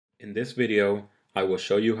In this video, I will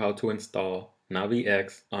show you how to install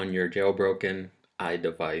Navi-X on your jailbroken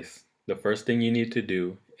iDevice. The first thing you need to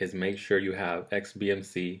do is make sure you have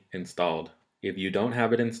XBMC installed. If you don't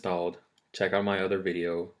have it installed, check out my other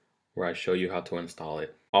video where I show you how to install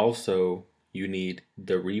it. Also, you need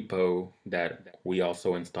the repo that we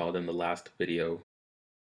also installed in the last video.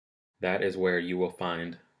 That is where you will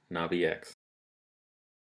find Navi-X.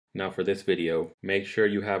 Now for this video, make sure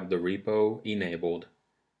you have the repo enabled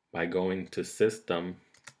by going to System,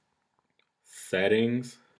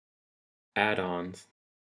 Settings, Add-ons,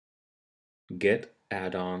 Get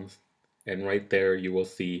Add-ons, and right there you will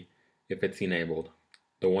see if it's enabled.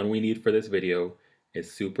 The one we need for this video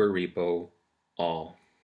is Super Repo All.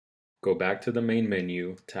 Go back to the main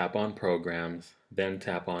menu, tap on Programs, then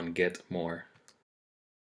tap on Get More.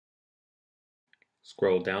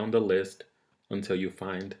 Scroll down the list until you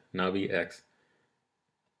find Navi-X.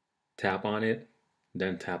 Tap on it,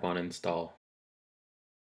 then tap on Install.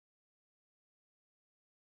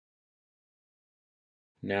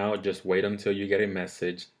 Now just wait until you get a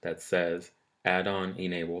message that says Add-on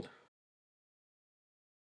enabled.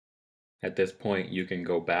 At this point you can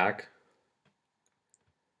go back,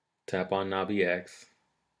 tap on Navi-X,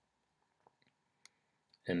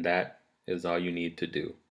 and that is all you need to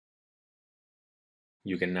do.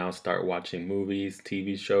 You can now start watching movies,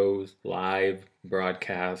 TV shows, live,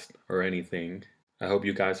 broadcast, or anything. I hope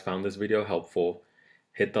you guys found this video helpful.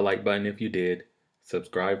 Hit the like button if you did,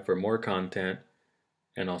 subscribe for more content,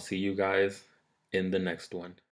 and I'll see you guys in the next one.